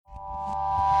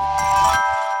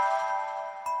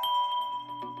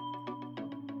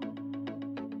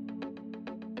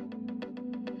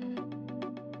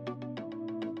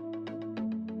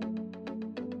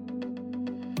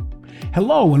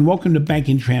Hello and welcome to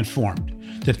Banking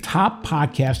Transformed, the top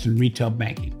podcast in retail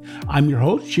banking. I'm your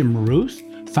host, Jim Marous,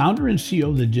 founder and CEO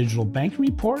of the Digital Banking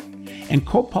Report and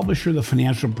co-publisher of the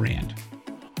Financial Brand.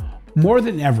 More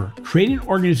than ever, creating an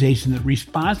organization that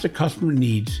responds to customer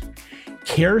needs,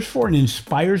 cares for and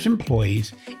inspires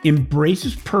employees,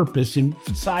 embraces purpose,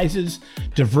 emphasizes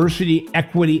diversity,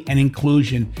 equity, and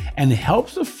inclusion, and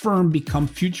helps the firm become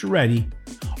future ready,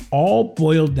 all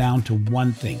boil down to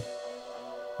one thing: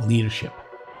 leadership.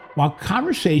 While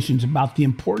conversations about the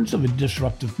importance of a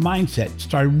disruptive mindset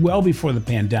started well before the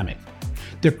pandemic,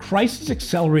 the crisis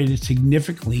accelerated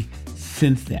significantly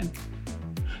since then.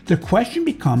 The question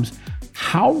becomes,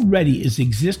 how ready is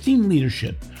existing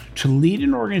leadership to lead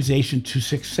an organization to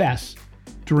success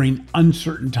during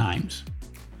uncertain times?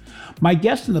 My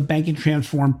guest in the Banking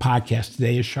Transformed podcast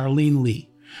today is Charlene Lee,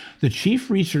 the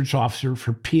Chief Research Officer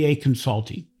for PA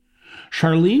Consulting.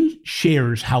 Charlene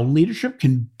shares how leadership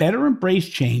can better embrace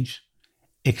change,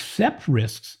 accept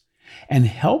risks, and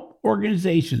help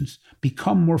organizations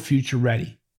become more future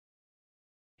ready.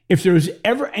 If there is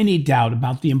ever any doubt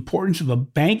about the importance of a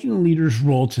banking leader's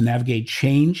role to navigate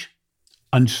change,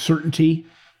 uncertainty,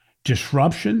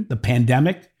 disruption, the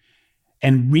pandemic,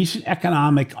 and recent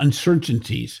economic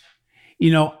uncertainties,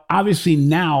 obviously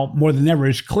now more than ever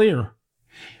is clear.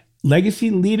 Legacy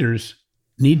leaders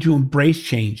need to embrace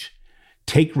change,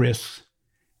 take risks,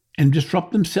 and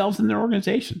disrupt themselves and their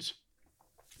organizations.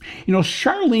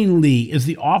 Charlene Lee is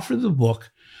the author of the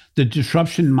book, The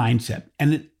Disruption Mindset,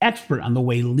 and an expert on the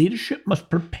way leadership must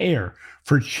prepare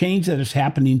for change that is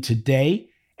happening today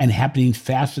and happening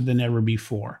faster than ever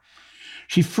before.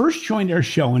 She first joined our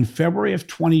show in February of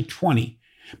 2020,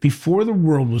 before the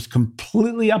world was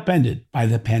completely upended by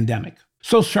the pandemic.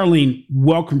 So Charlene,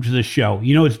 welcome to the show.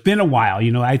 It's been a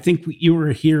while. I think you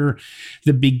were here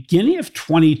the beginning of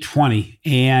 2020,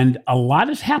 and a lot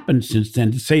has happened since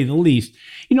then, to say the least.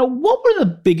 What were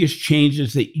the biggest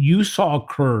changes that you saw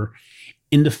occur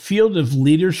in the field of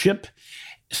leadership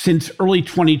since early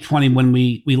 2020 when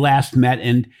we last met?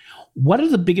 And what are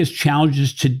the biggest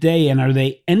challenges today, and are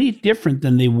they any different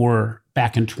than they were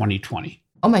back in 2020?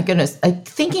 Oh my goodness.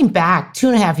 Thinking back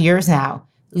 2.5 years now,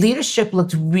 leadership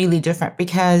looked really different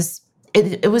because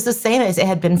it was the same as it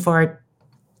had been for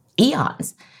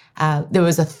eons. There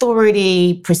was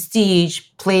authority, prestige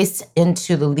placed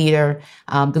into the leader.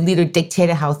 The leader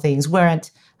dictated how things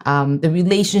went. The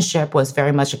relationship was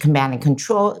very much a command and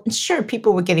control. And sure,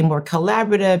 people were getting more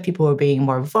collaborative. People were being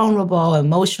more vulnerable,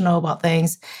 emotional about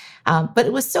things. But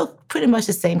it was still pretty much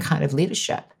the same kind of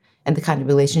leadership and the kind of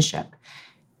relationship.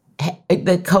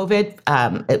 The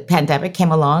COVID pandemic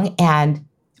came along, and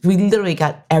we literally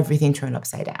got everything turned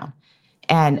upside down.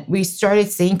 And we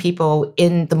started seeing people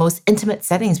in the most intimate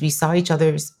settings. We saw each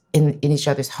other's in each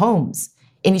other's homes,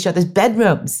 in each other's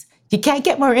bedrooms. You can't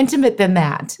get more intimate than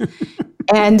that.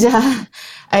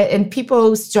 And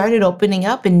people started opening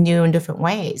up in new and different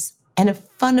ways. And it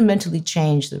fundamentally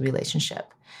changed the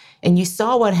relationship. And you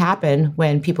saw what happened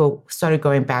when people started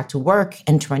going back to work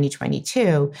in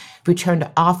 2022, returned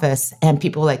to office, and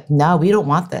people were like, no, we don't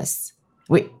want this.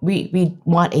 We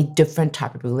want a different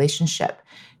type of relationship,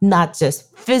 not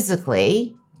just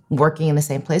physically working in the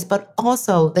same place, but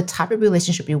also the type of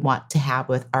relationship we want to have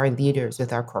with our leaders,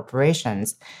 with our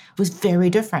corporations was very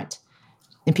different.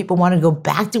 And people wanted to go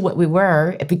back to what we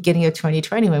were at the beginning of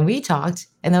 2020 when we talked,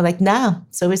 and they're like, no.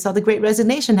 So we saw the Great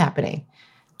Resignation happening.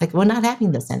 Like, we're not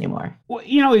having this anymore. Well,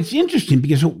 it's interesting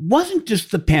because it wasn't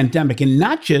just the pandemic and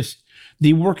not just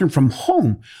the working from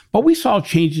home, but we saw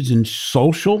changes in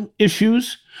social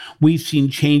issues. We've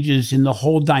seen changes in the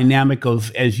whole dynamic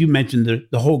of, as you mentioned,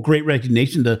 the whole Great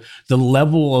Resignation, the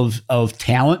level of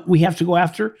talent we have to go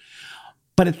after.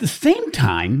 But at the same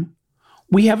time,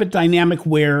 we have a dynamic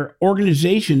where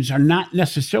organizations are not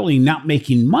necessarily not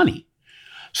making money.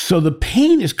 So the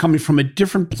pain is coming from a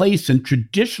different place than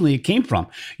traditionally it came from.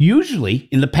 Usually,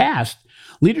 in the past,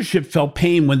 leadership felt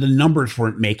pain when the numbers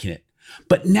weren't making it.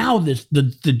 But now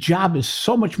the job is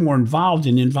so much more involved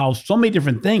and involves so many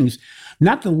different things,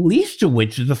 not the least of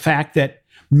which is the fact that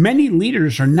many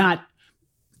leaders are not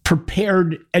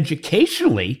prepared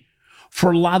educationally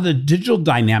for a lot of the digital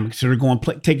dynamics that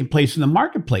are taking place in the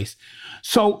marketplace.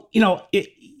 So,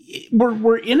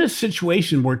 we're in a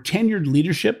situation where tenured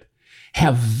leadership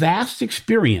have vast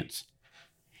experience.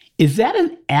 Is that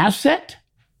an asset,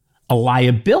 a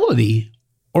liability,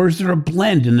 or is there a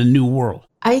blend in the new world?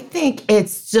 I think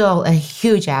it's still a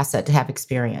huge asset to have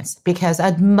experience, because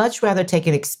I'd much rather take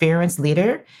an experienced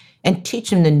leader and teach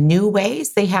them the new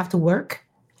ways they have to work,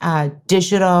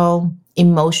 digital,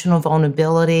 emotional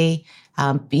vulnerability,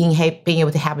 being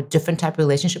able to have a different type of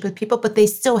relationship with people, but they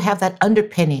still have that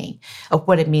underpinning of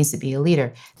what it means to be a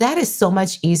leader. That is so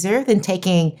much easier than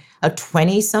taking a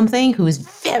 20-something who is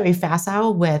very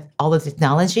facile with all the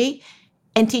technology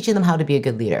and teaching them how to be a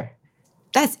good leader.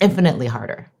 That's infinitely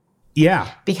harder.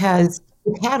 Yeah. Because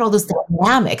you've had all those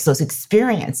dynamics, those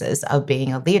experiences of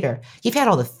being a leader. You've had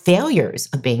all the failures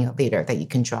of being a leader that you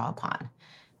can draw upon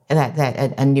that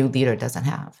a new leader doesn't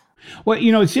have. Well,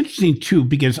 it's interesting, too,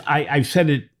 because I've said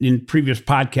it in previous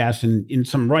podcasts and in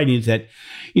some writings that,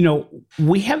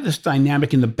 we have this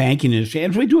dynamic in the banking industry,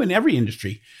 as we do in every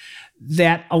industry,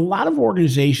 that a lot of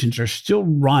organizations are still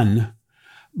run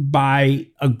by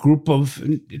a group of,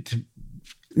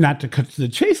 not to cut to the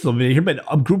chase a little bit here, but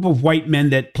a group of white men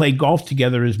that play golf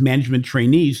together as management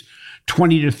trainees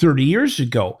 20 to 30 years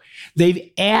ago. They've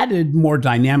added more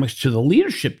dynamics to the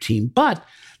leadership team, but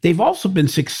they've also been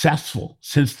successful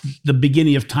since the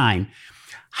beginning of time.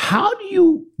 How do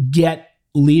you get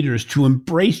leaders to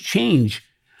embrace change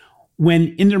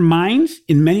when in their minds,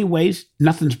 in many ways,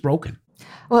 nothing's broken?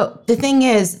 Well, the thing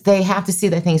is, they have to see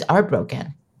that things are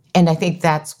broken. And I think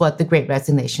that's what the Great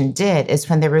Resignation did, is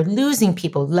when they were losing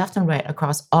people left and right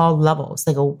across all levels,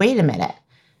 they go, wait a minute,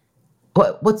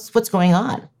 what's going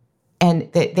on?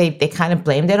 And they kind of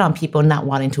blamed it on people not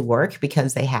wanting to work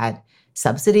because they had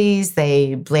subsidies.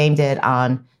 They blamed it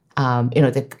on,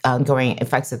 the ongoing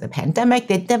effects of the pandemic.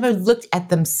 They never looked at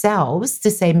themselves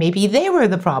to say maybe they were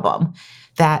the problem,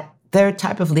 that their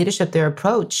type of leadership, their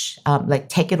approach, like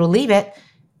take it or leave it,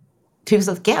 people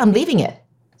said, yeah, I'm leaving it.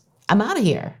 I'm out of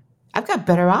here. I've got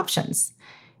better options.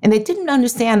 And they didn't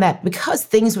understand that because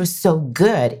things were so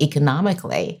good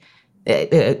economically,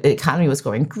 the economy was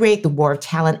going great, the war of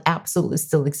talent absolutely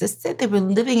still existed. They were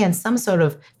living in some sort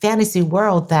of fantasy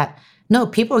world that, no,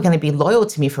 people are going to be loyal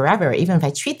to me forever, even if I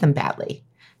treat them badly.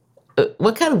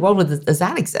 What kind of world does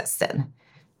that exist in?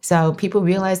 So people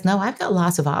realized, no, I've got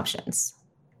lots of options.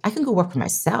 I can go work for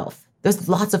myself. There's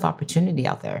lots of opportunity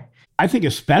out there. I think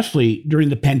especially during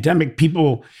the pandemic,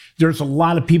 there's a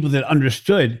lot of people that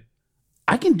understood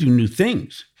I can do new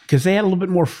things because they had a little bit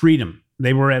more freedom.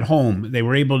 They were at home. They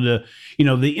were able to,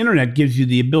 the internet gives you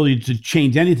the ability to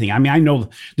change anything. I mean, I know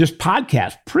this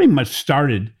podcast pretty much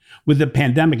started with the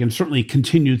pandemic and certainly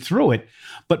continued through it.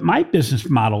 But my business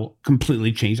model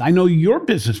completely changed. I know your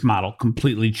business model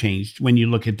completely changed when you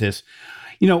look at this.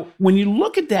 When you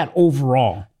look at that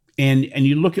overall and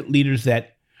you look at leaders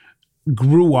that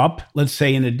grew up, let's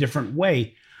say, in a different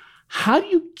way, how do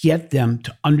you get them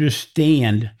to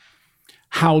understand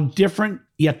how different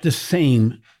yet the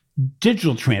same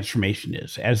digital transformation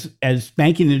is? As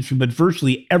banking industry, but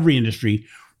virtually every industry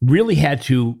really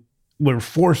were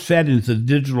force-fed into the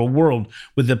digital world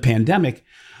with the pandemic.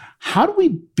 How do we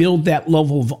build that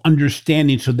level of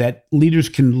understanding so that leaders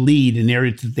can lead in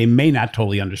areas that they may not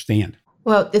totally understand?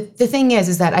 Well, the thing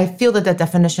is that I feel that the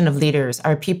definition of leaders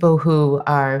are people who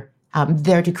are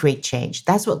there to create change.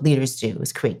 That's what leaders do,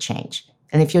 is create change.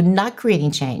 And if you're not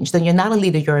creating change, then you're not a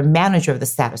leader, you're a manager of the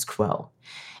status quo.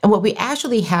 And what we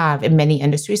actually have in many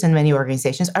industries and many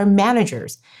organizations are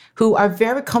managers who are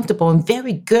very comfortable and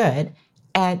very good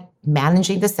at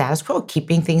managing the status quo,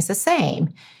 keeping things the same.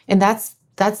 And that's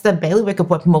the bailiwick of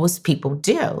what most people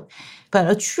do. But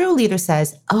a true leader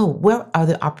says, where are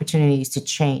the opportunities to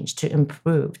change, to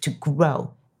improve, to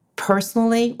grow?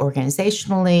 Personally,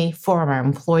 organizationally, for our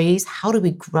employees, how do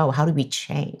we grow? How do we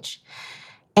change?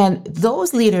 And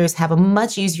those leaders have a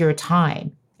much easier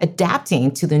time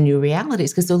adapting to the new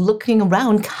realities because they're looking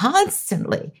around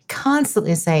constantly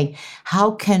saying,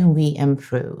 how can we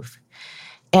improve?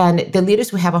 And the leaders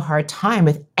who have a hard time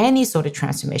with any sort of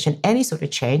transformation, any sort of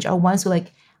change, are ones who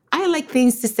I like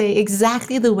things to stay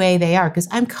exactly the way they are because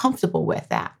I'm comfortable with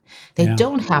that. They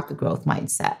don't have the growth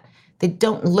mindset. They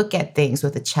don't look at things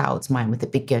with a child's mind, with a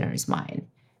beginner's mind,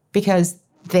 because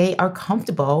they are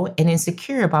comfortable and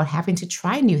insecure about having to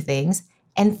try new things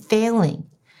and failing.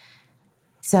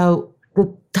 So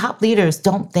the top leaders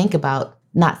don't think about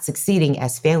not succeeding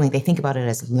as failing. They think about it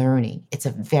as learning. It's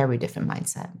a very different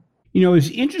mindset. It's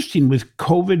interesting with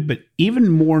COVID, but even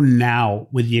more now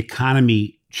with the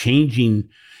economy changing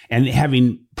and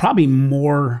having probably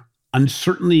more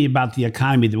uncertainty about the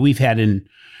economy that we've had in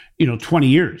 20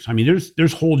 years. I mean,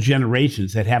 there's whole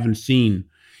generations that haven't seen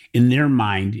in their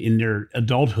mind, in their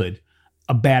adulthood,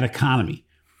 a bad economy.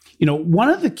 One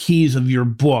of the keys of your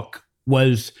book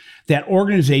was that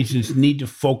organizations need to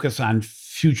focus on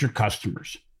future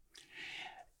customers.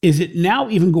 Is it now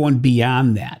even going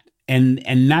beyond that?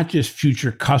 And not just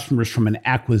future customers from an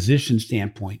acquisition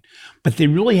standpoint, but they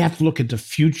really have to look at the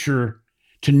future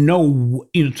to know,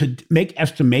 to make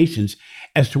estimations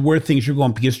as to where things are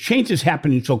going, because change is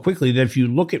happening so quickly that if you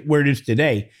look at where it is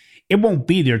today, it won't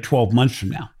be there 12 months from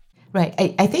now. Right.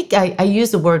 I think I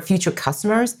use the word future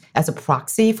customers as a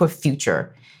proxy for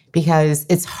future, because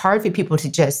it's hard for people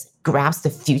to just grasp the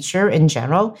future in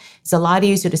general. It's a lot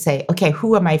easier to say, okay,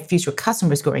 who are my future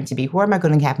customers going to be? Where am I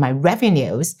going to have my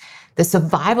revenues, the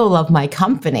survival of my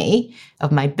company,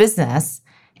 of my business?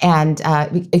 And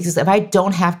because if I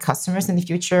don't have customers in the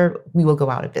future, we will go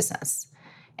out of business.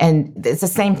 And it's the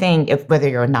same thing whether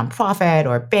you're a nonprofit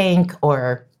or a bank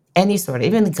or any sort of,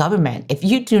 even the government. If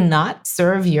you do not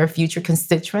serve your future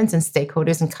constituents and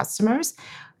stakeholders and customers,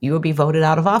 you will be voted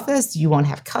out of office. You won't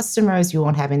have customers. You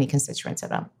won't have any constituents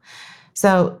at all.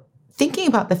 So thinking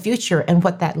about the future and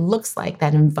what that looks like,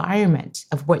 that environment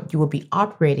of what you will be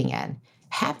operating in,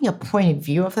 having a point of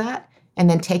view of that, and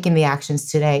then taking the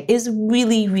actions today is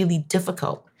really, really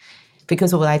difficult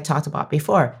because of what I talked about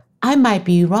before. I might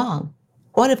be wrong.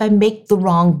 What if I make the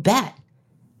wrong bet?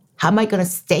 How am I going to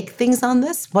stake things on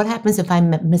this? What happens if I'm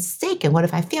mistaken? What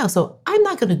if I fail? So I'm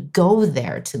not going to go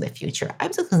there to the future.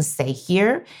 I'm just going to stay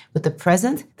here with the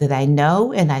present that I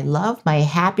know and I love, my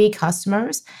happy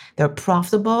customers. They're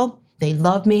profitable. They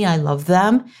love me. I love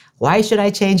them. Why should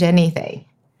I change anything?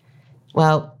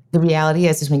 Well, the reality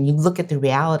is when you look at the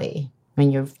reality, when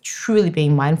you're truly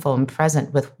being mindful and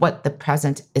present with what the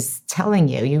present is telling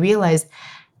you, you realize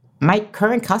my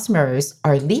current customers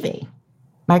are leaving.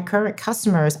 My current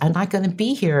customers are not going to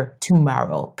be here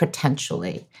tomorrow,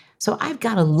 potentially. So I've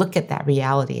got to look at that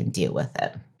reality and deal with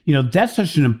it. That's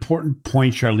such an important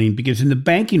point, Charlene, because in the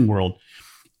banking world,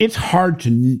 it's hard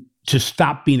to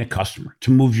stop being a customer,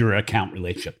 to move your account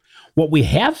relationship. What we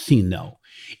have seen, though,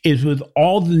 is with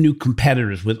all the new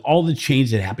competitors, with all the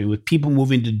change that happened, with people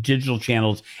moving to digital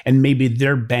channels and maybe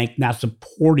their bank not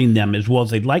supporting them as well as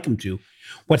they'd like them to,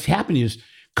 what's happening is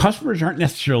customers aren't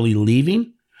necessarily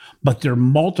leaving, but they're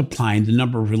multiplying the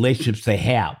number of relationships they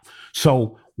have.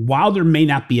 So while there may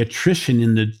not be attrition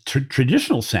in the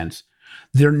traditional sense,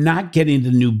 they're not getting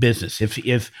the new business.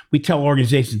 If we tell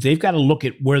organizations they've got to look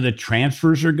at where the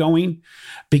transfers are going,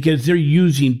 because they're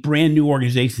using brand new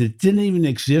organizations that didn't even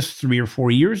exist 3 or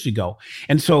 4 years ago.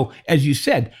 And so, as you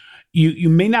said, you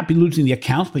may not be losing the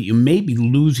accounts, but you may be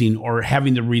losing or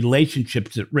having the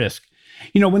relationships at risk.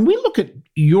 When we look at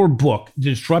your book,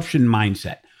 Disruption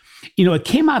Mindset, it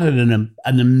came out at an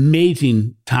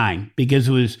amazing time because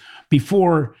it was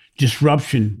before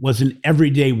disruption was an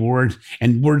everyday word,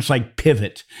 and words like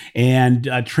pivot and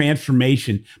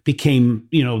transformation became,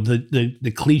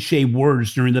 the cliche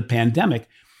words during the pandemic.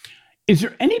 Is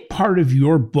there any part of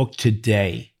your book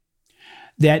today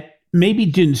that maybe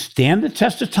didn't stand the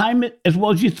test of time as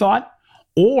well as you thought?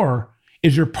 Or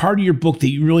is there part of your book that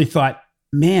you really thought,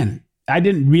 man, I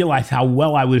didn't realize how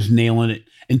well I was nailing it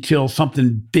until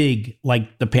something big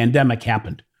like the pandemic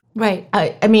happened? Right. I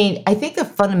think the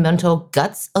fundamental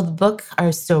guts of the book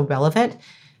are still relevant.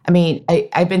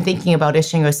 I've been thinking about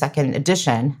issuing a second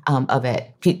edition of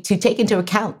it to take into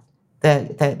account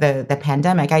the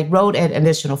pandemic. I wrote an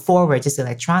additional foreword just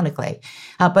electronically.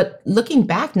 But looking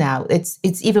back now, it's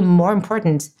even more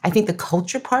important, I think, the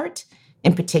culture part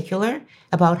in particular,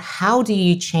 about how do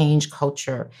you change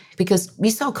culture? Because we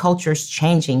saw cultures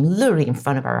changing literally in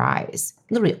front of our eyes,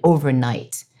 literally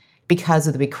overnight, because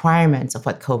of the requirements of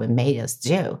what COVID made us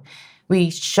do. We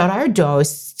shut our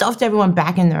doors, stuffed everyone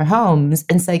back in their homes,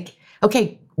 and it's like,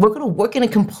 okay, we're going to work in a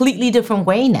completely different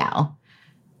way now.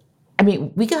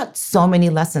 We got so many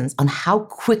lessons on how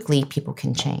quickly people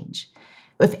can change.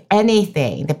 If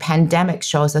anything, the pandemic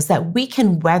shows us that we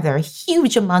can weather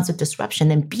huge amounts of disruption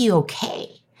and be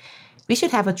okay. We should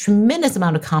have a tremendous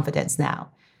amount of confidence now.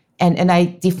 And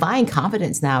I define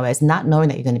confidence now as not knowing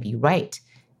that you're going to be right.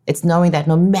 It's knowing that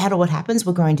no matter what happens,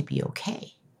 we're going to be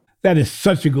okay. That is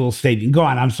such a cool statement. Go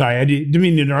on. I'm sorry. I didn't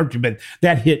mean to interrupt you, but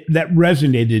that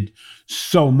resonated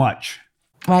so much.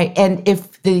 Right. And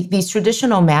if these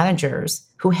traditional managers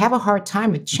who have a hard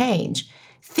time with change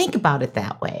think about it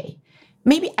that way,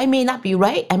 maybe I may not be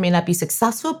right, I may not be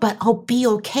successful, but I'll be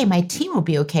okay. My team will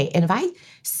be okay. And if I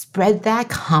spread that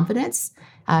confidence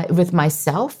with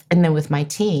myself and then with my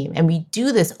team, and we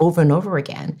do this over and over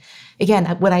again,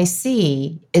 what I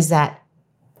see is that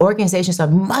organizations are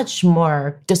much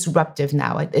more disruptive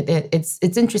now.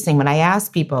 It's interesting when I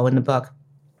ask people in the book,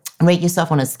 rate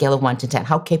yourself on a scale of 1 to 10.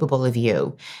 How capable are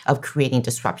you of creating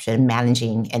disruption,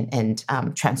 managing,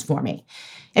 and transforming?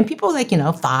 And people are like,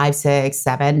 5, 6,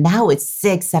 7. Now it's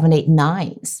 6, 7, 8,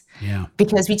 9s. Yeah.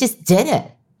 Because we just did it.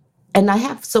 And I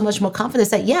have so much more confidence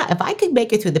that, if I could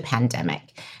make it through the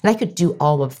pandemic and I could do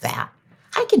all of that,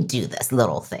 I can do this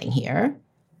little thing here.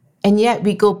 And yet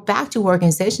we go back to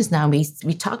organizations now and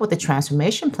we talk about the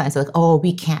transformation plans. Like, oh,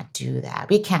 we can't do that.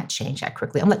 We can't change that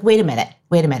quickly. I'm like, wait a minute.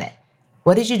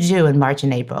 What did you do in March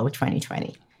and April of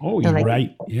 2020? Oh, They're you're like,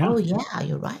 right. Yeah. oh, yeah,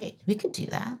 you're right. We could do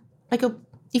that. I go,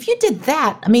 if you did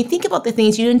that, I mean, think about the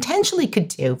things you intentionally could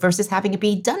do versus having it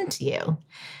be done to you.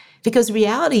 Because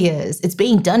reality is it's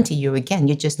being done to you again.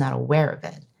 You're just not aware of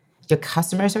it. Your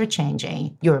customers are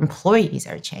changing. Your employees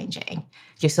are changing.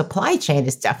 Your supply chain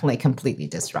is definitely completely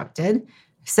disrupted.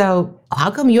 So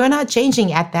how come you're not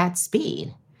changing at that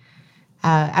speed?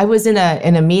 I was in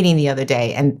a meeting the other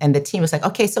day, and the team was like,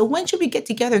 okay, so when should we get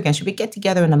together again? Should we get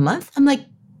together in a month? I'm like,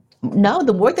 no,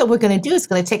 the work that we're going to do is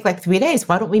going to take like 3 days.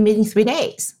 Why don't we meet in 3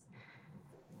 days?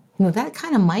 That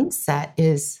kind of mindset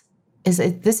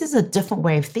this is a different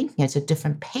way of thinking. It's a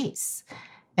different pace.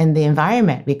 And the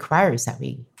environment requires that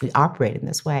we operate in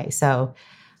this way. So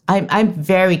I'm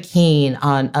very keen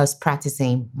on us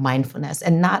practicing mindfulness,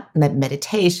 and not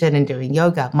meditation and doing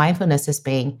yoga. Mindfulness is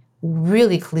being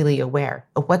really clearly aware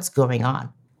of what's going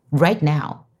on right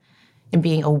now, and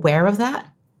being aware of that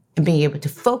and being able to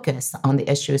focus on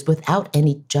the issues without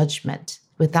any judgment,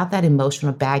 without that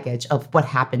emotional baggage of what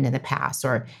happened in the past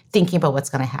or thinking about what's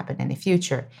going to happen in the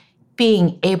future.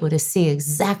 Being able to see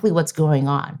exactly what's going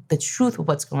on, the truth of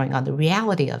what's going on, the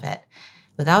reality of it,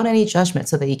 without any judgment,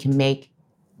 so that you can make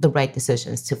the right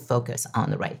decisions to focus on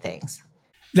the right things.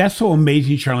 That's so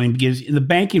amazing, Charlene, because in the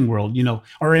banking world,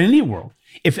 or in any world,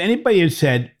 if anybody had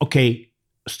said, okay,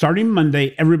 starting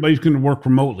Monday, everybody's going to work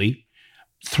remotely,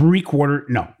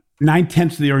 9/10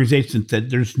 of the organization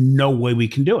said there's no way we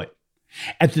can do it.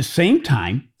 At the same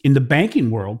time, in the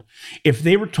banking world, if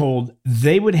they were told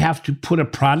they would have to put a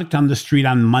product on the street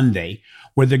on Monday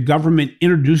where the government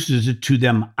introduces it to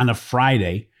them on a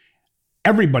Friday,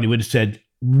 everybody would have said,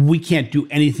 we can't do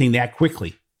anything that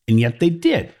quickly. And yet they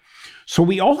did. So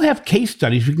we all have case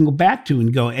studies we can go back to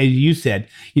and go, as you said,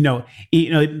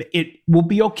 it will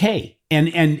be okay. And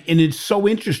it's so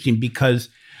interesting because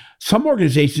some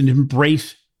organizations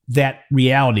embrace that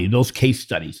reality, those case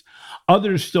studies.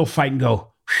 Others still fight and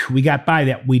go, we got by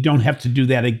that. We don't have to do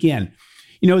that again.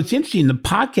 It's interesting, the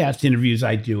podcast interviews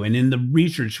I do and in the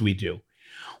research we do,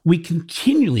 we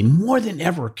continually, more than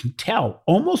ever, can tell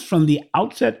almost from the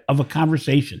outset of a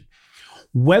conversation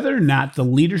whether or not the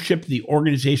leadership of the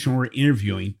organization we're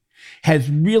interviewing has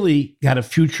really got a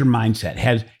future mindset,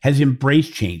 has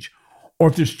embraced change, or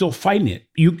if they're still fighting it.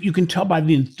 You can tell by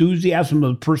the enthusiasm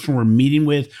of the person we're meeting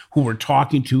with, who we're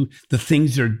talking to, the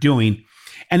things they're doing.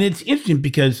 And it's interesting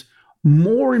because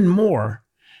more and more,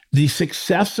 the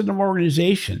success of an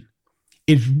organization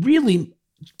is really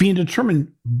being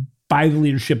determined by the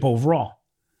leadership overall.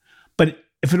 But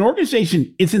if an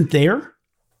organization isn't there,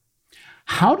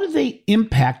 how do they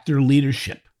impact their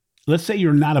leadership? Let's say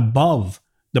you're not above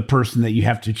the person that you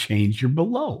have to change, you're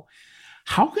below.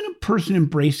 How can a person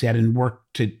embrace that and work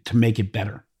to make it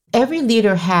better? Every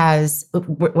leader has,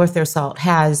 worth their salt,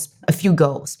 has a few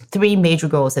goals, 3 major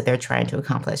goals that they're trying to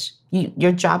accomplish.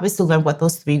 Your job is to learn what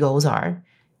those 3 goals are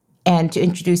and to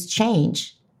introduce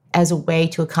change as a way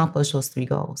to accomplish those 3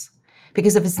 goals.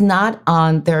 Because if it's not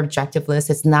on their objective list,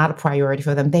 it's not a priority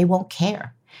for them, they won't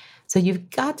care. So you've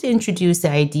got to introduce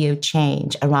the idea of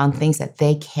change around things that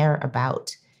they care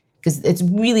about, because it's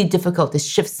really difficult to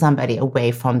shift somebody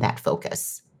away from that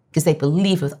focus, because they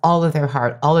believe with all of their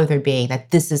heart, all of their being,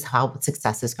 that this is how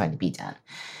success is going to be done.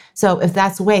 So if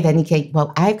that's the way, then you can,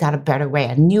 well, I've got a better way,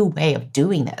 a new way of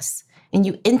doing this. And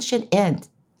you inch it in.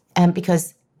 And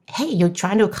because, hey, you're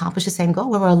trying to accomplish the same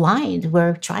goal. We're aligned.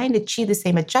 We're trying to achieve the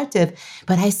same objective,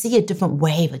 but I see a different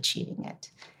way of achieving it.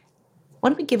 Why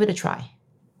don't we give it a try?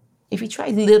 If you try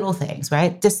little things,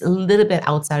 right, just a little bit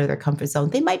outside of their comfort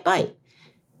zone, they might bite.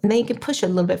 And then you can push it a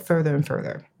little bit further and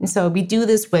further. And so we do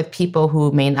this with people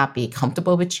who may not be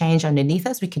comfortable with change underneath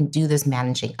us. We can do this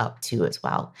managing up too as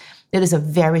well. It is a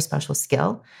very special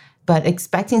skill, but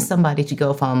expecting somebody to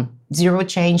go from zero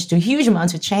change to huge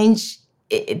amounts of change,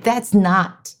 that's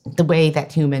not the way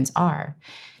that humans are.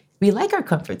 We like our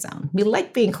comfort zone. We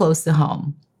like being close to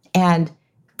home.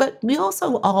 But we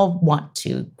also all want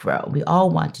to grow. We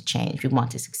all want to change. We want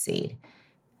to succeed.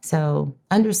 So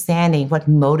understanding what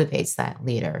motivates that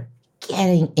leader,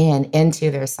 getting into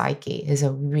their psyche is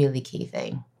a really key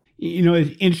thing.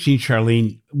 It's interesting,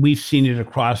 Charlene. We've seen it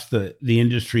across the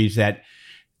industries that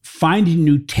finding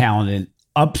new talent and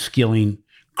upskilling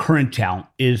current talent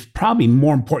is probably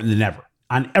more important than ever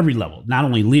on every level, not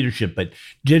only leadership, but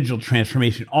digital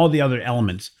transformation, all the other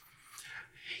elements.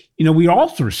 We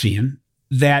also are seeing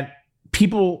that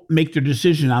people make their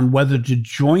decision on whether to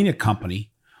join a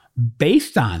company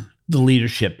based on the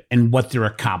leadership and what they're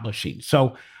accomplishing.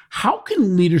 So how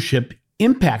can leadership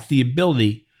impact the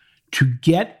ability to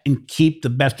get and keep the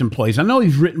best employees? I know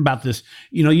you've written about this.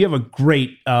 You have a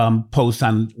great post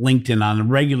on LinkedIn on a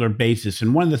regular basis.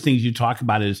 And one of the things you talk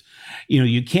about is,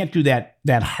 you can't do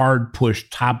that hard push,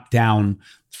 top down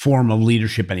form of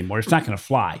leadership anymore. It's not going to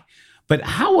fly. But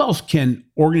how else can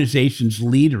organizations,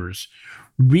 leaders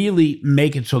really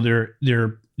make it so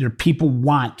their people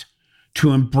want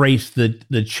to embrace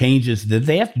the changes that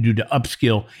they have to do to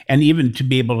upskill and even to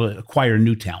be able to acquire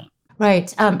new talent?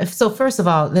 Right. So first of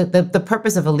all, the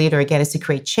purpose of a leader, again, is to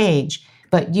create change,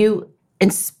 but you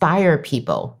inspire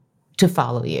people to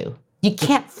follow you. You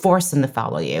can't force them to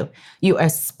follow you. You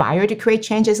aspire to create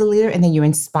change as a leader, and then you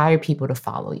inspire people to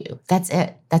follow you. That's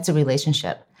it. That's a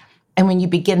relationship. And when you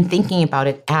begin thinking about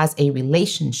it as a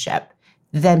relationship,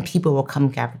 then people will come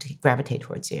gravitate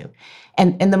towards you.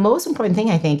 And the most important thing,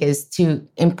 I think, is to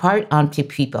impart onto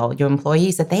people, your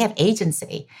employees, that they have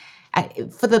agency.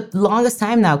 For the longest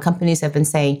time now, companies have been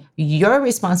saying, you're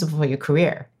responsible for your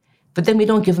career. But then we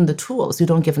don't give them the tools. We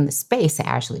don't give them the space to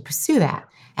actually pursue that.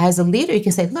 As a leader, you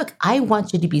can say, look, I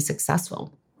want you to be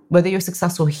successful. Whether you're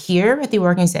successful here at the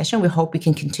organization, we hope we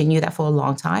can continue that for a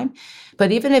long time.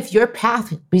 But even if your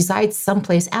path resides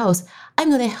someplace else, I'm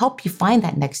going to help you find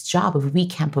that next job if we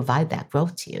can provide that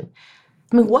growth to you.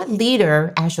 I mean, what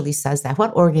leader actually says that?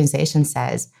 What organization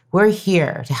says, we're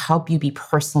here to help you be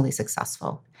personally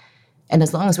successful? And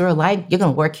as long as we're aligned, you're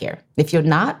going to work here. If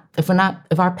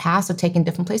our paths are taking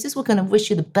different places, we're going to wish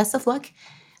you the best of luck.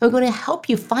 We're going to help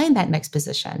you find that next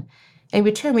position. In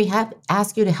return, we have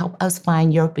asked you to help us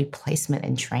find your replacement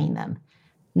and train them.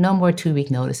 No more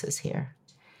 2-week notices here.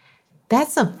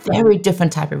 That's a very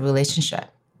different type of relationship.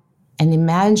 And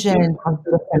imagine how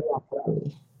different that would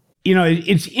be.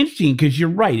 It's interesting because you're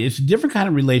right. It's a different kind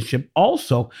of relationship.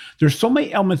 Also, there's so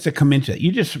many elements that come into it.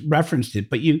 You just referenced it,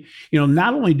 but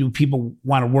not only do people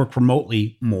want to work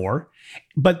remotely more,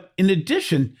 but in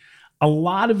addition, a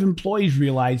lot of employees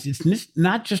realize it's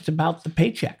not just about the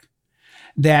paycheck.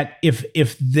 That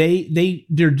if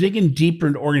they're digging deeper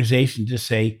into organization to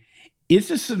say, is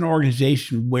this an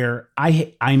organization where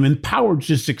I'm empowered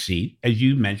to succeed, as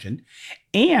you mentioned,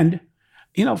 and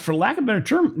for lack of a better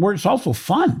term, where it's also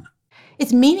fun.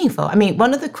 It's meaningful. I mean,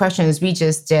 one of the questions we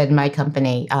just did in my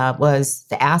company was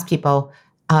to ask people,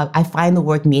 I find the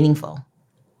work meaningful.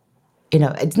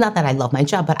 It's not that I love my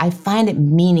job, but I find it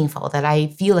meaningful, that I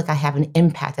feel like I have an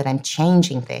impact, that I'm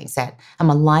changing things, that I'm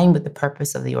aligned with the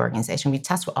purpose of the organization. We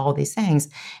test for all these things.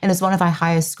 And it's one of our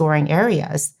highest scoring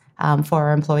areas for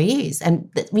our employees.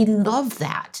 And we love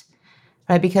that,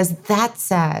 right? Because that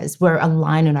says we're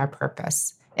aligned in our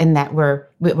purpose and that we're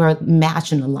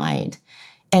matched and aligned.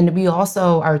 And we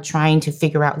also are trying to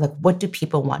figure out, what do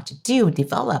people want to do,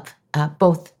 develop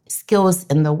both skills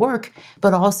in the work,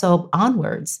 but also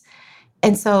onwards.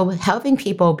 And so helping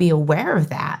people be aware of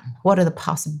that, what are the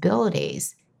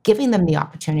possibilities, giving them the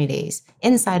opportunities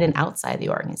inside and outside the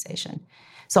organization.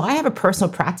 So I have a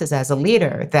personal practice as a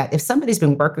leader that if somebody's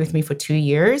been working with me for 2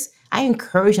 years, I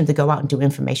encourage them to go out and do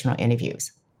informational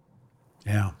interviews.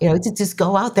 Yeah. To just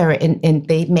go out there and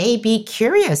they may be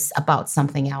curious about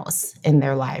something else in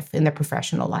their life, in their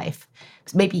professional life.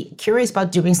 Maybe curious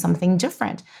about doing something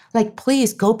different.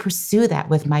 Please go pursue that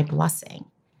with my blessing.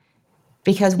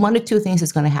 Because one of two things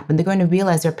is going to happen. They're going to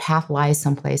realize their path lies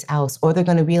someplace else, or they're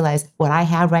going to realize what I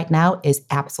have right now is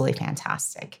absolutely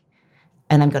fantastic.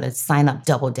 And I'm going to sign up,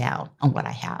 double down on what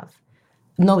I have.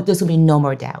 No, there's going to be no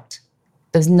more doubt.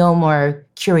 There's no more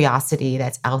curiosity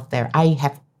that's out there. I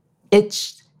have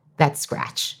itched that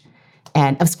scratch,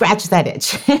 and I've scratched that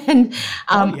itch. And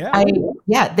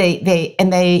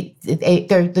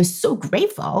they're so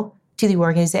grateful to the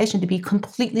organization to be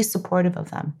completely supportive of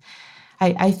them.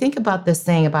 I think about this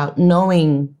thing about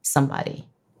knowing somebody,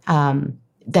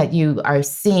 that you are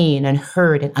seen and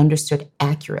heard and understood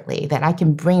accurately, that I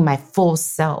can bring my full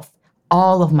self,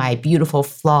 all of my beautiful,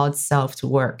 flawed self to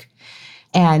work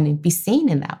and be seen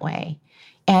in that way.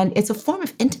 And it's a form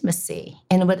of intimacy.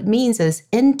 And what it means is,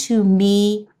 into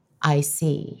me, I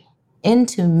see.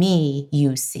 Into me,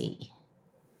 you see.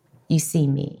 You see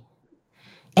me.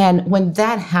 And when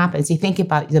that happens, you think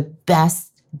about the best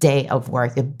day of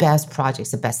work, the best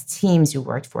projects, the best teams you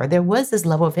worked for. There was this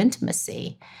level of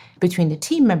intimacy between the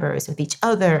team members, with each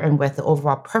other, and with the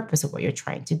overall purpose of what you're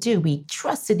trying to do. We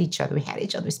trusted each other. We had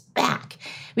each other's back.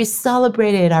 We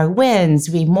celebrated our wins.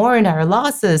 We mourned our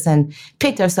losses and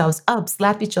picked ourselves up,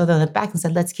 slapped each other on the back and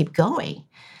said, let's keep going.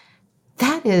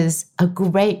 That is a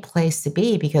great place to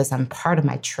be, because I'm part of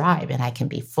my tribe and I can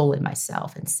be fully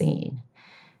myself and seen.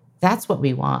 That's what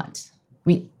we want.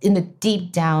 We, in the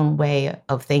deep down way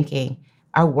of thinking,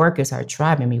 our work is our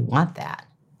tribe, and we want that.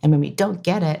 And when we don't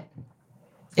get it,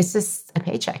 It's just a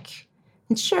paycheck.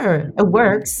 And sure, it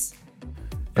works.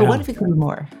 But what if it could be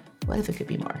more? What if it could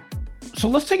be more? So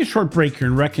let's take a short break here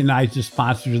and recognize the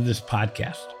sponsors of this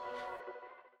podcast.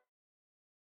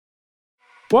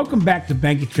 Welcome back to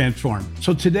Banking Transformed.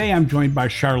 So today I'm joined by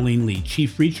Charlene Lee,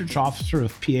 Chief Research Officer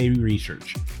of PA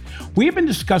Research. We have been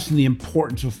discussing the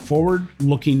importance of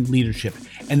forward-looking leadership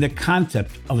and the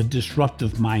concept of a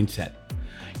disruptive mindset.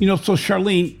 So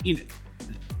Charlene,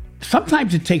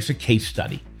 sometimes it takes a case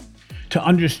study to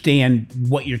understand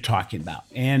what you're talking about.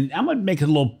 And I'm going to make a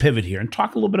little pivot here and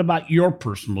talk a little bit about your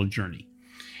personal journey.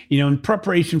 In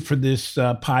preparation for this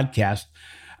podcast,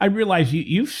 I realized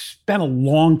you've spent a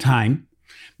long time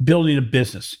building a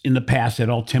business in the past at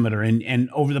Altimeter. And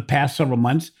over the past several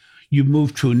months, you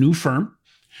moved to a new firm.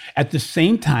 At the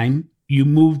same time, you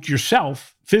moved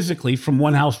yourself physically from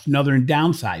one house to another and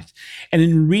downsized. And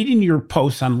in reading your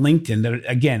posts on LinkedIn, that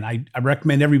again, I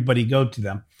recommend everybody go to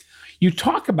them, you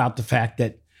talk about the fact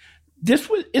that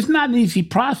is not an easy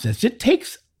process. It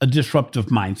takes a disruptive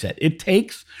mindset. It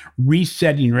takes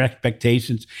resetting your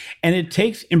expectations, and it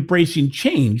takes embracing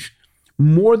change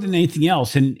more than anything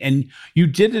else. And you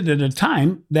did it at a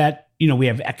time that, we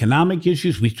have economic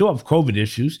issues. We still have COVID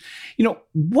issues.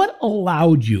 What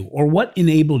allowed you or what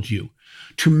enabled you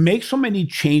to make so many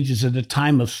changes at a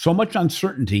time of so much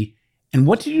uncertainty? And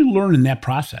what did you learn in that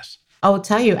process? I'll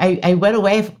tell you, I went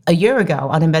away a year ago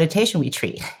on a meditation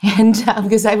retreat. And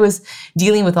because I was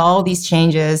dealing with all these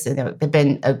changes, and it had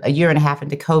been a year and a half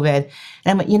into COVID.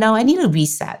 And I went, I need a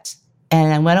reset.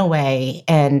 And I went away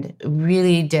and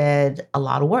really did a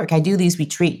lot of work. I do these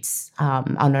retreats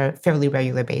on a fairly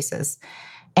regular basis.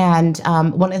 And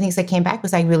one of the things that came back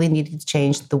was I really needed to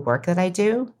change the work that I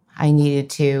do. I needed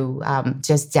to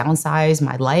just downsize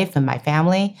my life and my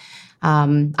family.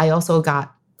 I also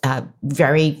got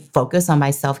very focused on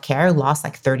my self-care, lost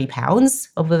like 30 pounds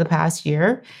over the past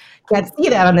year. Can't see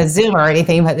that on the Zoom or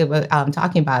anything, but I'm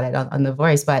talking about it on the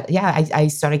voice. But yeah, I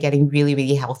started getting really,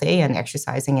 really healthy and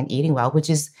exercising and eating well, which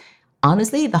is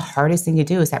honestly the hardest thing to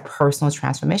do, is that personal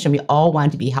transformation. We all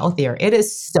want to be healthier. It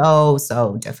is so,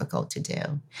 so difficult to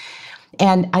do.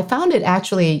 And I found it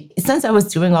actually, since I was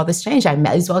doing all this change, I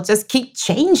might as well just keep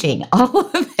changing all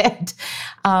of it.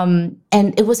 And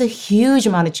it was a huge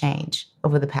amount of change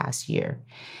over the past year.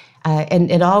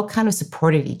 And it all kind of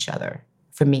supported each other,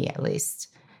 for me at least.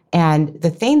 And the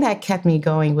thing that kept me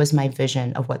going was my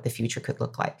vision of what the future could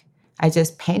look like. I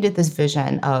just painted this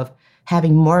vision of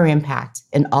having more impact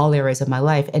in all areas of my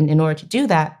life. And in order to do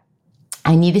that,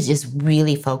 I needed to just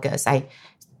really focus. I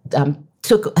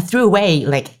threw away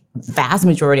like vast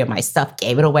majority of my stuff,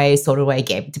 gave it away, sold it away,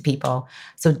 gave it to people.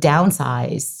 So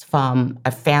downsized from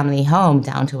a family home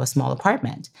down to a small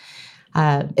apartment.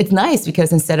 It's nice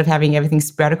because instead of having everything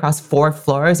spread across 4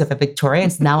 floors of a Victorian,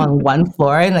 it's now on 1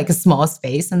 floor in like a small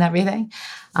space and everything.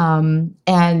 And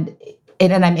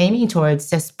I'm aiming towards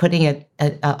just putting it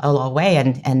away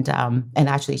and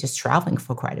actually just traveling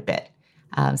for quite a bit.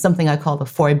 Something I call the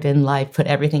 4-bin life, put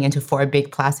everything into 4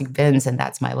 big plastic bins, and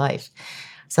that's my life.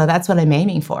 So that's what I'm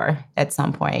aiming for at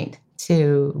some point,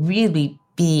 to really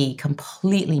be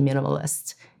completely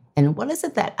minimalist. And what is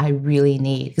it that I really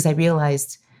need? Because I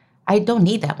realized I don't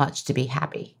need that much to be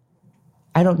happy.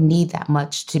 I don't need that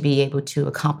much to be able to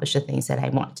accomplish the things that I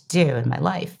want to do in my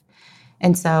life.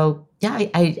 And so, yeah,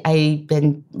 I've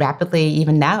been rapidly,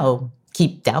 even now,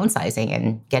 keep downsizing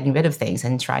and getting rid of things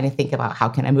and trying to think about how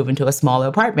can I move into a smaller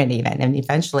apartment even, and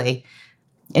eventually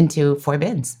into 4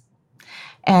 bins.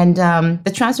 And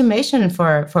the transformation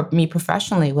for me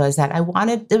professionally was that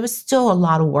there was still a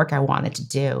lot of work I wanted to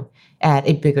do at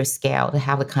a bigger scale to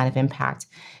have the kind of impact.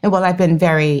 And while I've been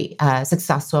very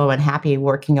successful and happy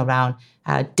working around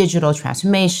digital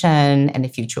transformation and the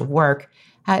future of work,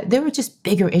 there were just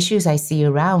bigger issues I see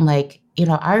around, like,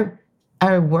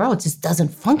 our world just doesn't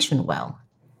function well.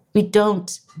 We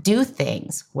don't do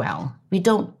things well. We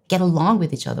don't get along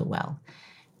with each other well.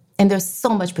 And there's so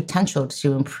much potential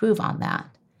to improve on that.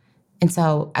 And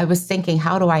so I was thinking,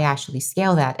 how do I actually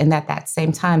scale that? And at that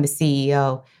same time, the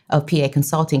CEO of PA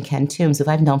Consulting, Ken Toombs, who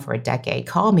I've known for a decade,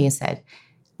 called me and said,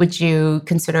 would you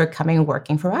consider coming and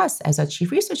working for us as a chief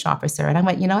research officer? And I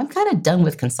went, I'm kind of done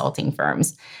with consulting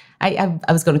firms. I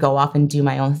was going to go off and do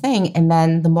my own thing. And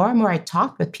then the more and more I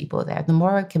talked with people there, the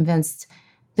more I'm convinced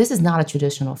this is not a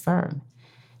traditional firm.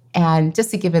 And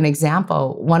just to give an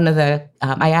example,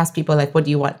 I asked people, like, what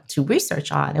do you want to research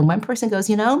on? And one person goes,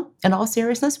 in all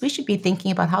seriousness, we should be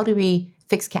thinking about how do we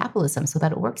fix capitalism so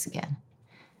that it works again.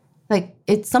 Like,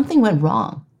 something went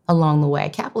wrong along the way.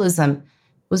 Capitalism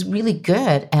was really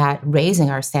good at raising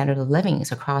our standard of living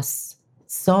across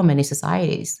so many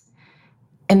societies.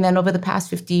 And then over the past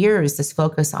 50 years, this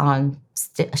focus on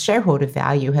shareholder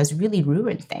value has really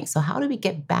ruined things. So how do we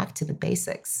get back to the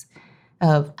basics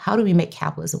of how do we make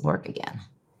capitalism work again?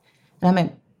 And I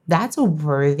mean, that's a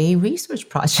worthy research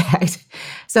project.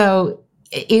 So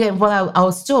while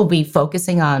I'll still be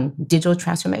focusing on digital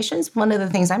transformations, one of the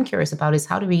things I'm curious about is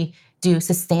how do we do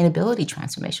sustainability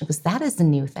transformation? Because that is the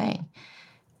new thing.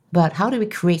 But how do we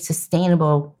create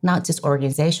sustainable, not just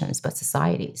organizations, but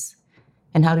societies?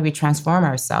 And how do we transform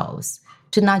ourselves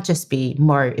to not just be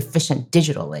more efficient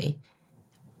digitally,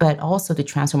 but also to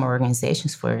transform our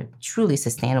organizations for truly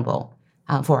sustainable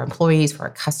for our employees, for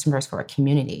our customers, for our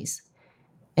communities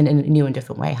in a new and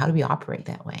different way? How do we operate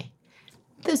that way?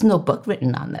 There's no book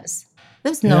written on this.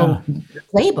 There's no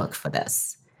playbook for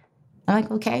this. I'm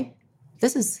like, okay,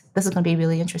 this is going to be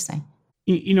really interesting.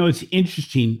 It's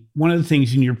interesting. One of the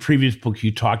things in your previous book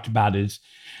you talked about is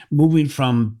moving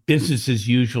from business as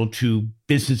usual to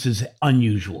business as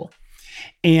unusual.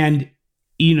 And,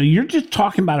 you're just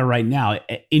talking about it right now.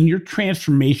 In your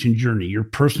transformation journey, your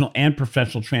personal and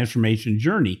professional transformation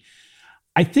journey,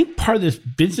 I think part of this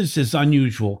business as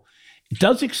unusual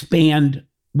does expand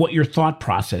what your thought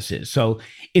process is. So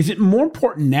is it more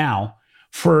important now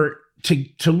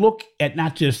to look at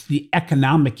not just the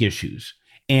economic issues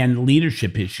and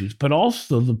leadership issues, but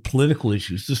also the political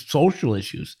issues, the social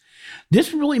issues?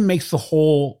 This really makes the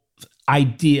whole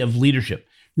idea of leadership,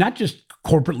 not just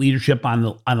corporate leadership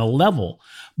on a level,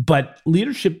 but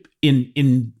leadership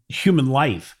in human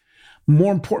life,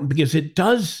 more important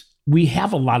because we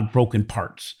have a lot of broken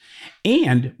parts.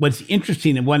 And what's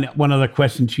interesting, and one other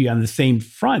question to you on the same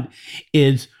front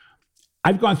is,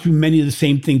 I've gone through many of the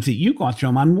same things that you've gone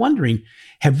through. I'm wondering,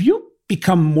 have you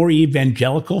become more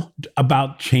evangelical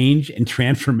about change and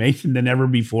transformation than ever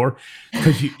before?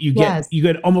 Because you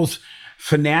get almost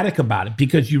fanatic about it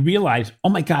because you realize, oh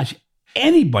my gosh,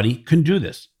 anybody can do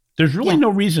this. There's really no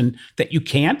reason that you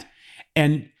can't.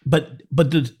 But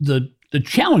the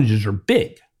challenges are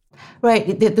big.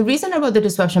 Right. The reason about the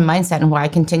disruption mindset and why I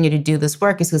continue to do this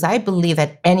work is because I believe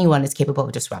that anyone is capable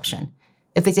of disruption.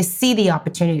 If they just see the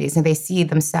opportunities and they see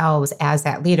themselves as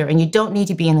that leader, and you don't need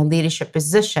to be in a leadership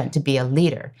position to be a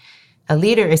leader. A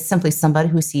leader is simply somebody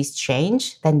who sees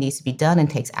change that needs to be done and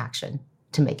takes action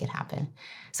to make it happen.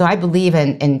 So I believe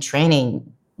in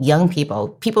training young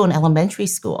people in elementary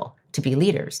school to be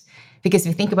leaders. Because if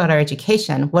you think about our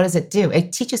education, what does it do?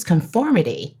 It teaches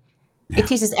conformity. It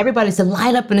teaches everybody to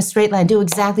line up in a straight line, do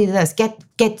exactly this,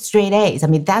 get straight A's. I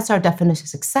mean, that's our definition of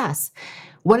success.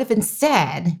 What if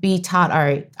instead we taught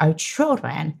our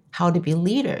children how to be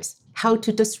leaders, how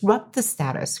to disrupt the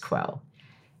status quo?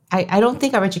 I don't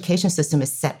think our education system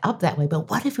is set up that way, but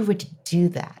what if we were to do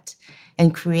that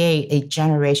and create a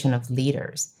generation of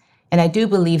leaders? And I do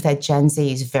believe that Gen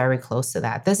Z is very close to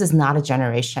that. This is not a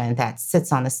generation that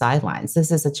sits on the sidelines.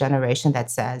 This is a generation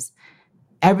that says,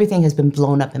 everything has been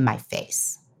blown up in my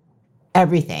face.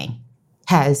 Everything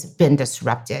has been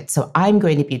disrupted. So I'm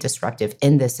going to be disruptive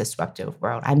in this disruptive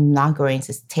world. I'm not going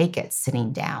to take it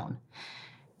sitting down.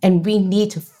 And we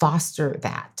need to foster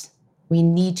that. We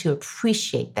need to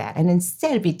appreciate that. And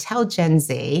instead, we tell Gen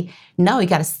Z, no, you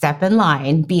got to step in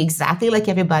line, be exactly like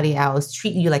everybody else,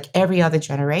 treat you like every other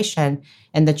generation.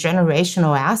 And the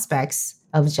generational aspects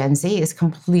of Gen Z is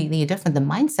completely different. The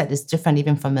mindset is different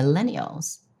even from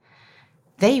millennials.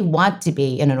 They want to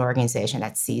be in an organization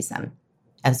that sees them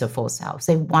as their full selves.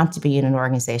 They want to be in an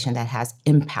organization that has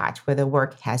impact, where their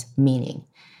work has meaning.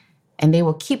 And they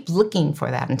will keep looking for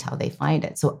that until they find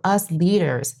it. So us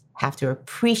leaders have to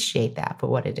appreciate that for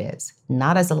what it is,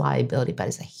 not as a liability, but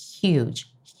as a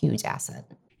huge, huge asset.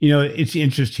 It's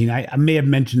interesting. I may have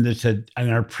mentioned this in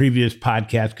our previous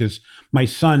podcast because my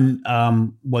son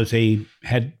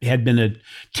had been a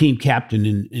team captain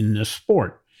in a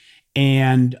sport.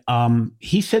 And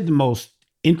he said the most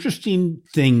interesting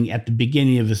thing at the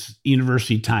beginning of his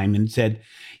university time and said,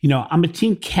 I'm a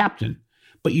team captain,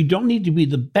 but you don't need to be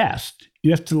the best.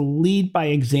 You have to lead by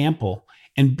example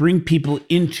and bring people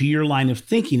into your line of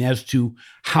thinking as to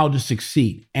how to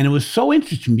succeed. And it was so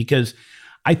interesting because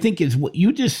I think it's what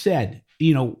you just said.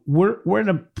 We're at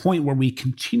a point where we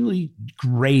continually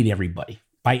grade everybody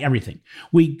by everything.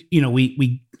 We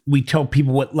tell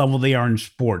people what level they are in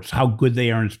sports, how good they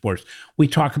are in sports. We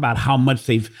talk about how much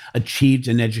they've achieved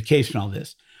in education, all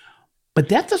this. But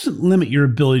that doesn't limit your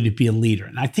ability to be a leader.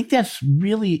 And I think that's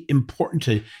really important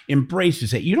to embrace,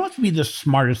 is that you don't have to be the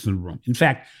smartest in the room. In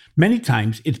fact, many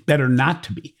times it's better not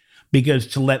to be, because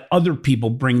to let other people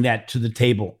bring that to the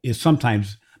table is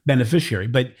sometimes beneficiary.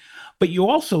 But you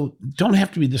also don't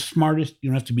have to be the smartest. You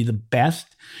don't have to be the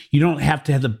best. You don't have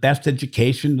to have the best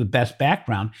education, the best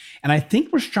background. And I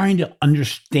think we're starting to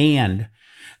understand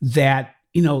that,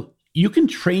 you can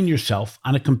train yourself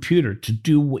on a computer to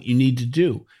do what you need to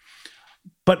do.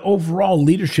 But overall,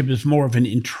 leadership is more of an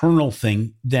internal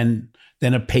thing than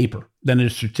a paper, than a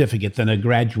certificate, than a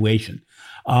graduation.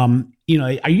 Are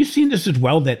you seeing this as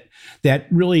well, that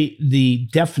really the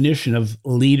definition of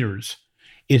leaders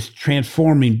is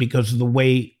transforming because of the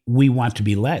way we want to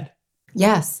be led?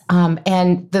 Yes.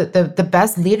 And the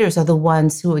best leaders are the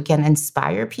ones who, again,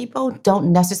 inspire people,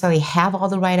 don't necessarily have all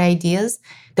the right ideas.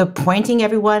 They're pointing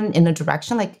everyone in a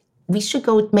direction like, we should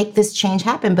go make this change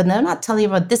happen. But they're not telling you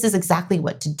about this is exactly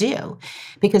what to do,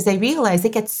 because they realize they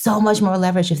get so much more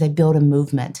leverage if they build a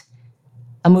movement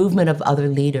of other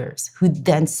leaders who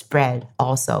then spread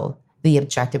also the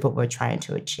objective of what we're trying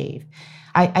to achieve.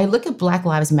 I look at Black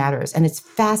Lives Matters, and it's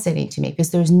fascinating to me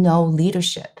because there's no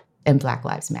leadership in Black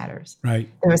Lives Matters. Right.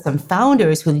 There were some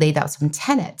founders who laid out some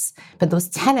tenets, but those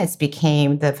tenets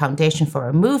became the foundation for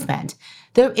a movement.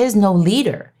 There is no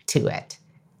leader to it.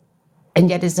 And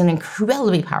yet it's an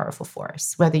incredibly powerful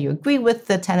force, whether you agree with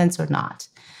the tenets or not.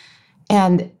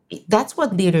 And that's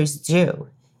what leaders do.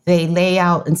 They lay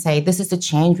out and say, this is the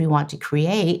change we want to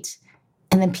create.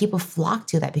 And then people flock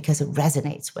to that because it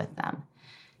resonates with them.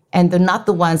 And they're not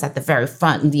the ones at the very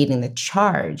front leading the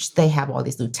charge. They have all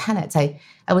these lieutenants. I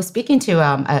was speaking to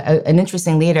an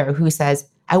interesting leader who says,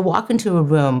 I walk into a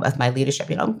room of my leadership,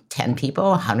 10 people,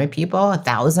 100 people,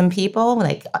 1,000 people,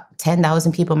 like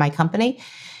 10,000 people in my company.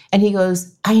 And he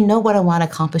goes, I know what I want to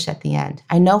accomplish at the end.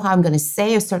 I know how I'm going to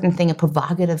say a certain thing, a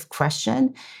provocative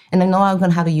question, and I know I'm going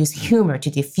to have to use humor to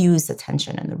diffuse the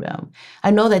tension in the room.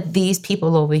 I know that these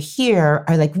people over here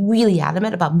are like really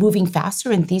adamant about moving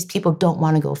faster, and these people don't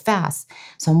want to go fast.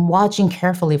 So I'm watching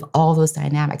carefully of all those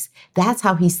dynamics. That's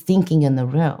how he's thinking in the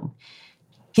room.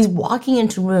 He's walking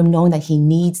into a room knowing that he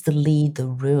needs to lead the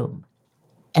room,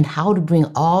 and how to bring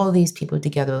all these people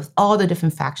together with all the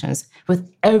different factions, with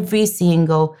every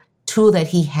single tool that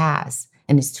he has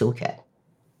in his toolkit.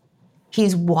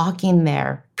 He's walking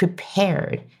there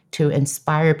prepared to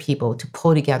inspire people to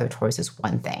pull together towards this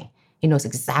one thing. He knows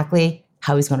exactly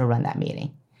how he's going to run that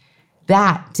meeting.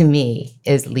 That, to me,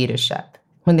 is leadership.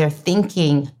 When they're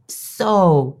thinking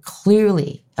so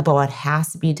clearly about what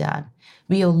has to be done,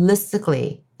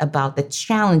 realistically about the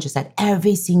challenges that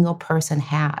every single person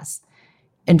has,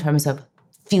 in terms of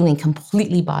feeling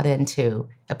completely bought into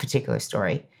a particular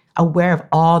story, aware of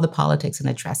all the politics and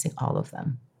addressing all of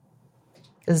them.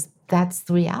 Because that's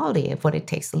the reality of what it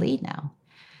takes to lead now.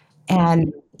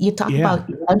 And you talk about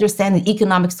understanding the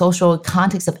economic, social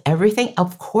context of everything.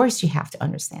 Of course you have to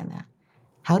understand that.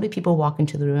 How do people walk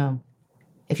into the room?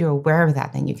 If you're aware of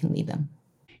that, then you can lead them.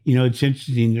 It's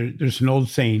interesting. There's an old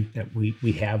saying that we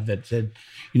have that said,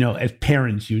 as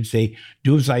parents, you would say,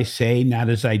 do as I say, not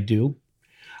as I do.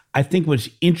 I think what's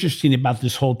interesting about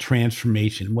this whole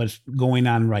transformation, what's going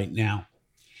on right now,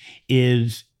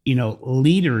 is,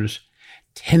 leaders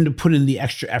tend to put in the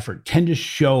extra effort, tend to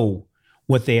show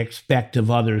what they expect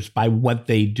of others by what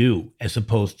they do, as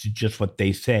opposed to just what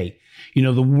they say.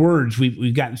 The words,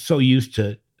 we've gotten so used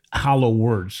to hollow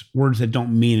words that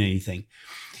don't mean anything.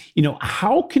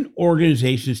 How can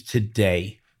organizations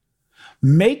today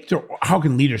how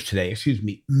can leaders today,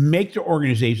 make their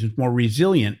organizations more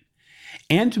resilient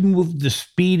and to move the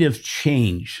speed of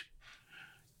change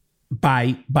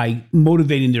by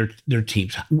motivating their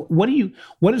teams? What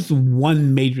is the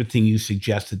one major thing you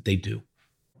suggest that they do?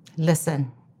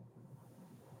 Listen.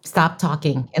 Stop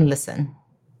talking and listen.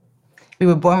 We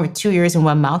were born with 2 ears and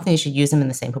one mouth, and you should use them in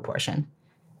the same proportion.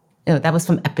 That was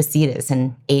from Epictetus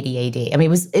in 80 AD.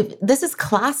 This is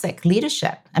classic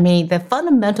leadership. The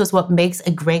fundamentals, what makes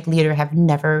a great leader, have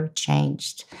never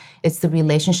changed. It's the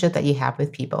relationship that you have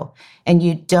with people. And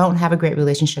you don't have a great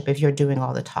relationship if you're doing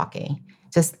all the talking.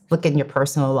 Just look in your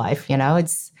personal life,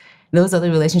 It's those are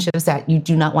the relationships that you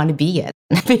do not want to be in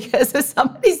because if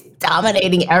somebody's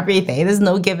dominating everything, there's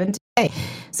no give and take.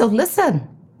 So listen.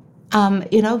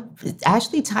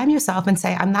 Actually time yourself and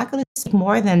say, I'm not going to speak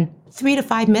more than 3 to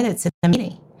 5 minutes in a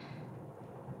meeting.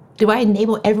 Do I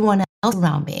enable everyone else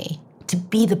around me to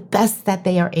be the best that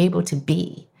they are able to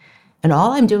be? And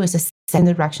all I'm doing is to send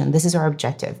the direction. This is our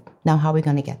objective. Now, how are we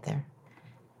going to get there?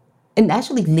 And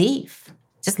actually leave.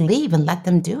 Just leave and let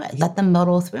them do it. Let them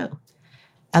muddle through.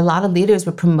 A lot of leaders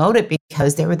were promoted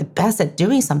because they were the best at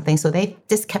doing something, so they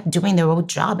just kept doing their old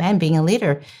job and being a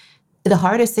leader. The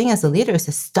hardest thing as a leader is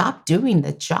to stop doing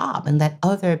the job and let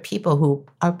other people who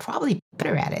are probably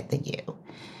better at it than you.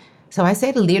 So I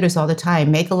say to leaders all the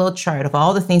time, make a little chart of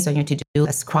all the things on your to-do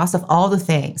list, cross off all the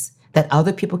things that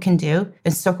other people can do,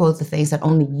 and circle the things that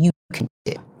only you can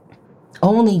do.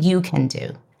 Only you can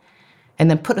do.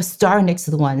 And then put a star next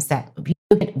to the ones that you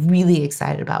get really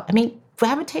excited about.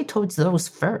 gravitate towards those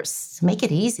first. Make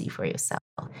it easy for yourself.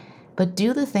 But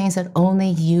do the things that only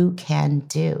you can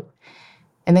do.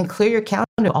 And then clear your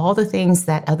calendar, all the things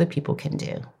that other people can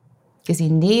do. Because you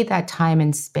need that time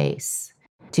and space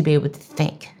to be able to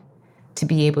think, to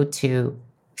be able to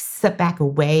step back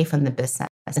away from the business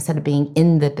instead of being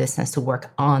in the business to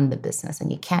work on the business.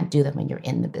 And you can't do that when you're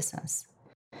in the business.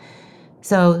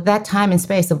 So that time and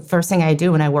space, the first thing I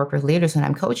do when I work with leaders, when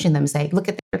I'm coaching them, is I look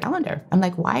at their calendar. I'm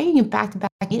like, why are you back-to-back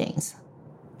meetings?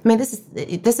 I mean,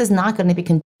 this is not going to be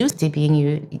conducive to being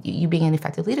you being an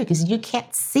effective leader, because you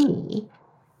can't see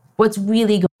what's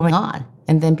really going on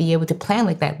and then be able to plan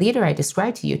like that leader I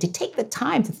described to you, to take the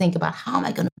time to think about, how am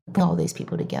I going to bring all these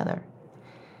people together?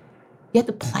 You have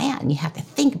to plan. You have to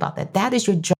think about that. That is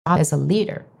your job as a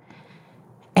leader.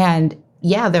 And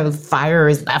yeah, there are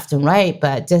fires left and right,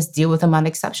 but just deal with them on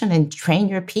exception and train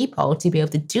your people to be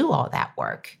able to do all that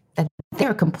work that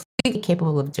they're completely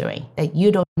capable of doing, that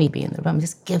you don't need to be in the room.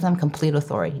 Just give them complete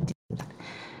authority to do that.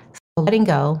 So letting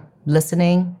go,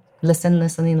 listening, listen,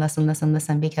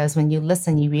 because when you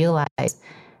listen, you realize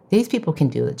these people can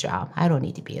do the job. I don't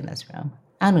need to be in this room.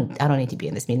 I don't need to be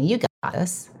in this meeting. You got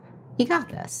this. You got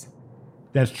this.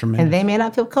 That's tremendous. And they may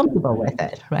not feel comfortable with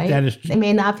it, right? They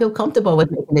may not feel comfortable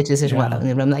with making the decision. Yeah. Well, in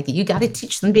the room, like, you got to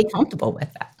teach them to be comfortable with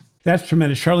that. That's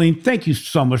tremendous. Charlene, thank you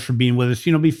so much for being with us.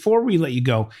 Before we let you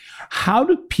go, how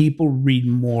do people read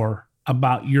more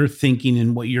about your thinking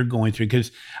and what you're going through?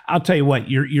 Because I'll tell you what,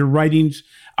 your writings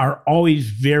are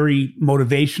always very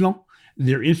motivational.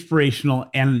 They're inspirational,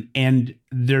 and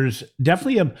there's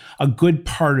definitely a good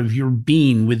part of your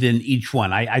being within each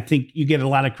one. I think you get a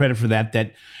lot of credit for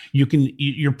that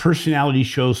your personality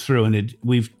shows through, and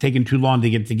we've taken too long to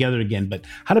get together again. But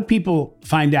how do people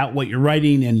find out what you're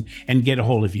writing and get a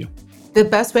hold of you? The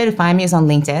best way to find me is on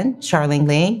LinkedIn, Charlene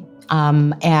Lee.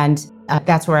 And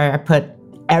that's where I put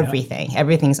everything. Yeah.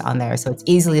 Everything's on there. So it's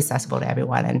easily accessible to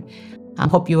everyone. And I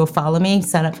hope you will follow me,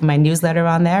 sign up for my newsletter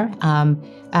on there.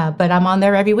 But I'm on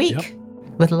there every week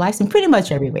with a license, pretty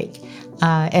much every week.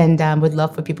 And would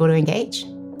love for people to engage.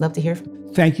 Love to hear from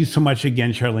you. Thank you so much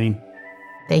again, Charlene.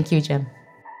 Thank you, Jim.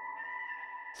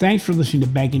 Thanks for listening to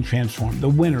Banking Transformed, the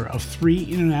winner of 3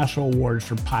 international awards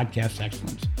for podcast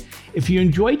excellence. If you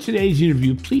enjoyed today's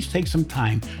interview, please take some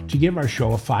time to give our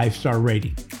show a 5-star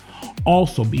rating.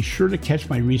 Also, be sure to catch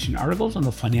my recent articles on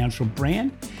the financial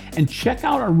brand and check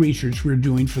out our research we're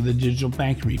doing for the Digital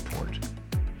Banking Report.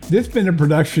 This has been a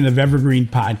production of Evergreen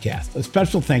Podcast. A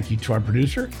special thank you to our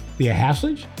producer, Leah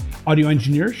Haslage, audio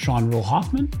engineer, Sean Will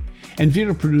Hoffman, and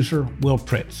video producer, Will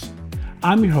Pritz.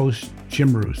 I'm your host,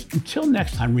 Jim Roos. Until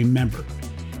next time, remember,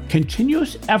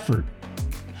 continuous effort,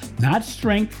 not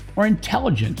strength or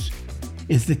intelligence,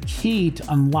 is the key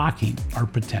to unlocking our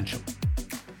potential.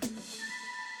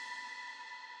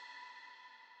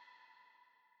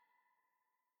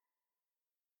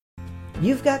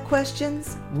 You've got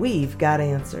questions, we've got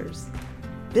answers.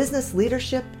 Business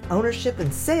leadership, ownership,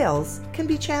 and sales can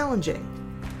be challenging.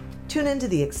 Tune into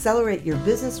the Accelerate Your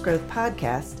Business Growth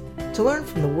podcast to learn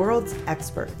from the world's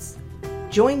experts.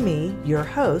 Join me, your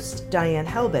host, Diane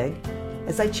Helbig,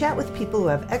 as I chat with people who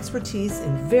have expertise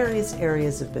in various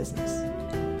areas of business.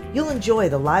 You'll enjoy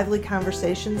the lively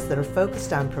conversations that are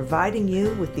focused on providing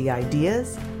you with the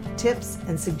ideas, tips,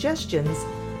 and suggestions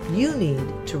you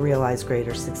need to realize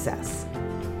greater success.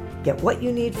 Get what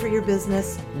you need for your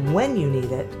business when you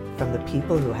need it from the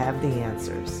people who have the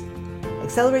answers.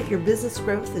 Accelerate Your Business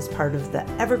Growth is part of the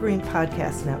Evergreen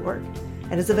Podcast Network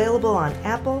and is available on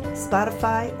Apple,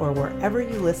 Spotify, or wherever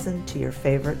you listen to your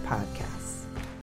favorite podcast.